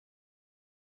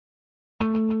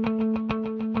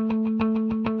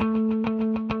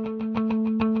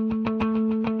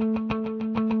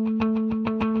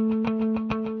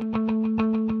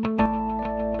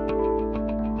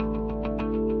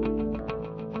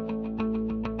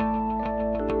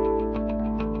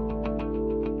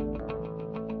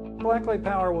Blacklight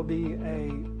Power will be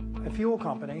a fuel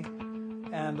company,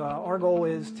 and our goal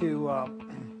is to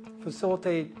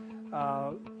facilitate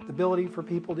the ability for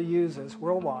people to use this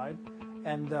worldwide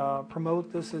and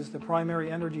promote this as the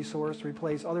primary energy source to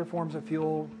replace other forms of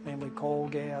fuel, namely coal,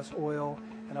 gas, oil,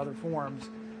 and other forms,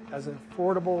 as an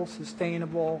affordable,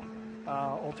 sustainable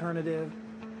alternative.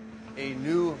 A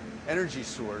new energy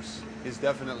source is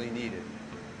definitely needed.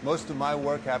 Most of my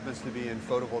work happens to be in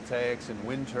photovoltaics and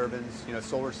wind turbines,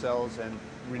 solar cells and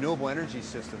renewable energy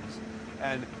systems.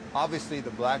 And obviously the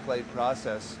Blacklight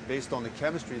process, based on the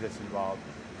chemistry that's involved,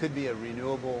 could be a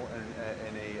renewable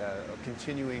and a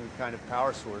continuing kind of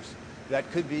power source that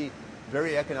could be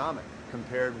very economic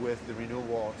compared with the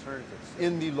renewable alternatives.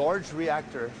 In the large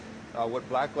reactor, what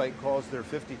Blacklight calls their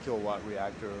 50 kilowatt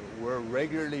reactor, we're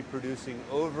regularly producing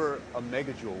over a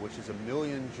megajoule, which is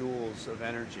 1,000,000 joules of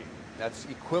energy. That's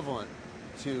equivalent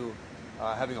to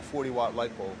having a 40-watt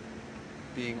light bulb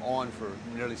being on for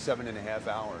nearly 7.5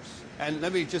 hours. And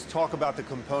let me just talk about the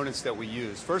components that we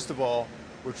use. First of all,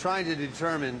 we're trying to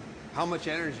determine how much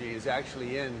energy is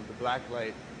actually in the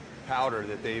Blacklight powder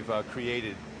that they've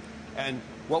created. And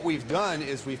what we've done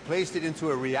is we've placed it into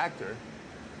a reactor.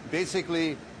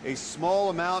 Basically, a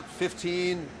small amount,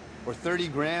 15 or 30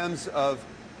 grams of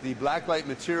the Blacklight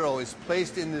material is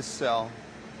placed in this cell,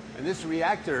 and this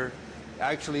reactor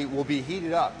actually will be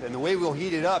heated up. And the way we'll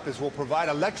heat it up is we'll provide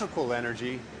electrical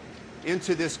energy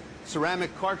into this ceramic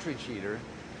cartridge heater,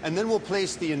 and then we'll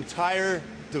place the entire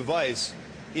device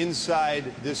inside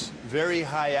this very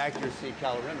high accuracy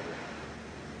calorimeter.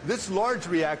 This large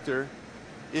reactor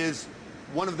is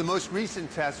one of the most recent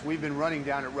tests we've been running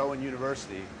down at Rowan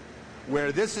University,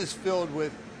 where this is filled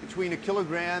with between 1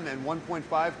 kilogram and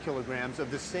 1.5 kilograms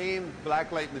of the same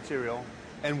Blacklight material,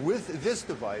 and with this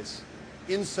device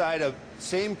inside a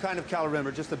same kind of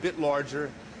calorimeter, just a bit larger,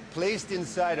 placed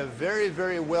inside a very,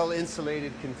 very well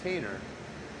insulated container,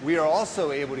 we are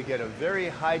also able to get a very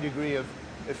high degree of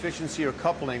efficiency or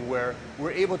coupling where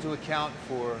we're able to account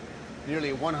for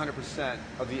nearly 100%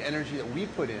 of the energy that we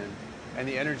put in and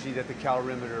the energy that the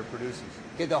calorimeter produces.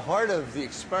 Okay, the heart of the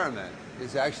experiment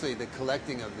is actually the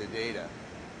collecting of the data,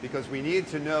 because we need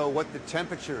to know what the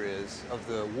temperature is of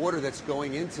the water that's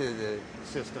going into the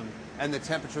system and the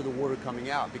temperature of the water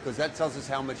coming out, because that tells us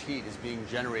how much heat is being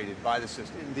generated by the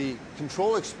system. The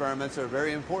control experiments are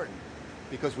very important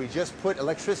because we just put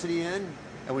electricity in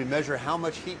and we measure how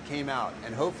much heat came out,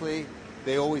 and hopefully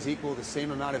they always equal the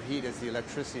same amount of heat as the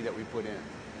electricity that we put in.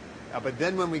 But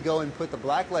then when we go and put the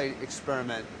Blacklight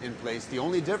experiment in place, the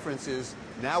only difference is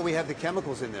now we have the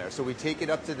chemicals in there. So we take it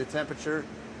up to the temperature,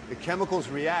 the chemicals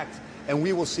react, and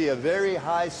we will see a very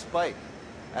high spike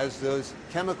as those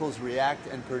chemicals react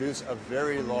and produce a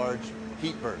very large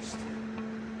heat burst.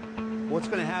 What's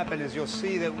going to happen is you'll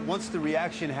see that once the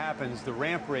reaction happens, the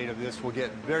ramp rate of this will get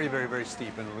very, very, very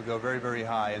steep, and it will go very, very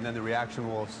high, and then the reaction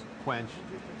will quench,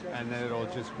 and then it'll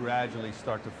just gradually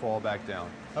start to fall back down.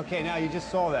 Okay, now you just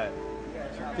saw that.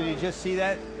 Did you just see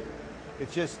that?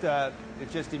 It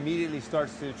just immediately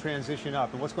starts to transition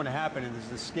up, and what's going to happen is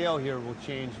the scale here will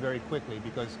change very quickly,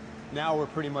 because now we're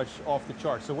pretty much off the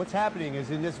chart. So what's happening is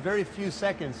in this very few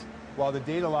seconds, while the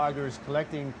data logger is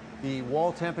collecting the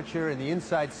wall temperature and the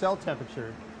inside cell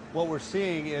temperature, what we're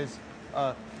seeing is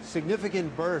a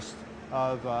significant burst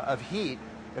of heat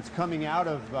that's coming out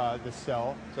of the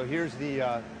cell. So here's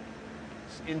the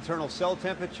internal cell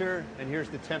temperature, and here's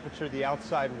the temperature of the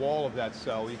outside wall of that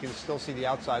cell. You can still see the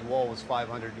outside wall was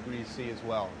 500 degrees C as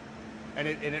well. And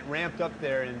it ramped up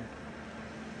there in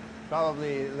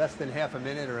probably less than half a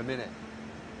minute or a minute.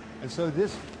 And so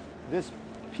this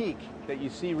peak that you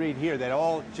see right here, that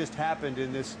all just happened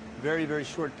in this very, very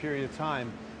short period of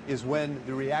time, is when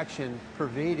the reaction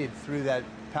pervaded through that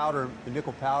powder, the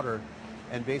nickel powder,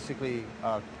 and basically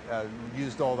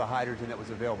used all the hydrogen that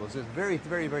was available. So there's a very,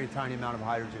 very, very tiny amount of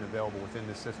hydrogen available within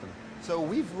this system. So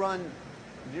we've run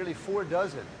nearly 4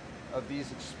 dozen of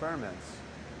these experiments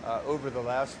over the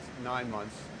last 9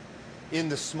 months in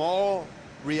the small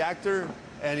reactor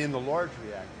and in the large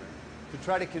reactor, to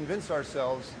try to convince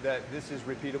ourselves that this is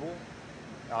repeatable,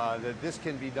 that this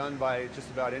can be done by just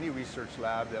about any research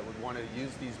lab that would want to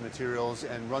use these materials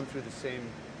and run through the same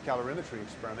calorimetry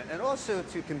experiment, and also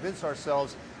to convince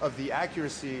ourselves of the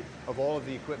accuracy of all of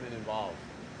the equipment involved.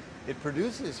 It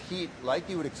produces heat like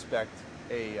you would expect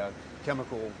a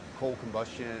chemical coal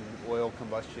combustion, oil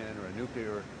combustion, or a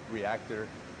nuclear reactor,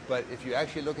 but if you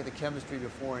actually look at the chemistry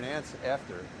before and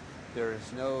after, there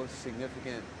is no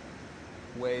significant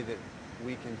way that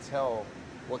we can tell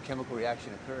what chemical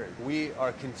reaction occurred. We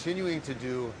are continuing to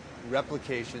do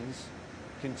replications,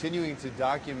 continuing to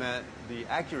document the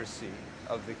accuracy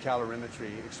of the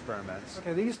calorimetry experiments.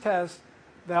 Okay, these tests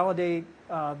validate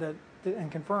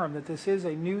and confirm that this is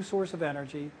a new source of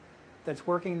energy that's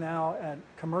working now at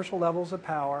commercial levels of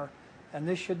power, and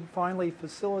this should finally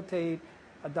facilitate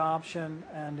adoption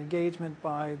and engagement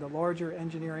by the larger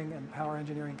engineering and power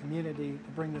engineering community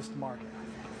to bring this to market.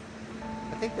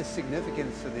 I think the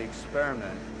significance of the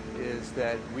experiment is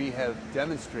that we have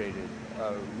demonstrated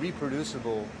a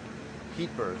reproducible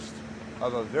heat burst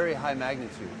of a very high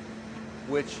magnitude,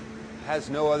 which has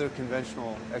no other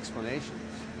conventional explanations.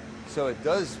 So it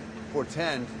does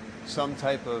portend some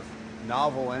type of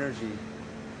novel energy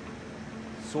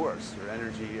source or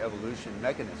energy evolution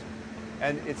mechanism.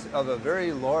 And it's of a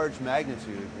very large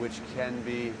magnitude, which can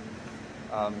be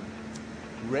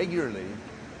regularly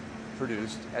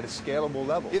produced at a scalable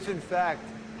level. If in fact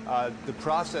the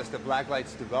process that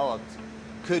Blacklight's developed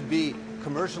could be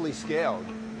commercially scaled,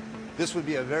 this would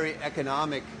be a very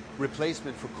economic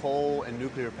replacement for coal and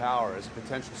nuclear power as a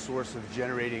potential source of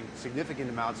generating significant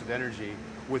amounts of energy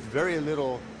with very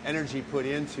little energy put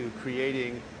into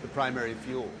creating the primary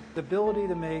fuel. The ability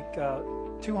to make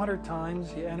 200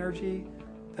 times the energy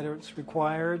that is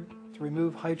required to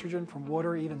remove hydrogen from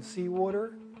water, even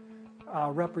seawater,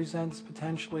 represents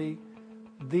potentially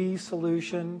the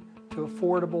solution to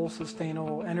affordable,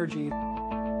 sustainable energy.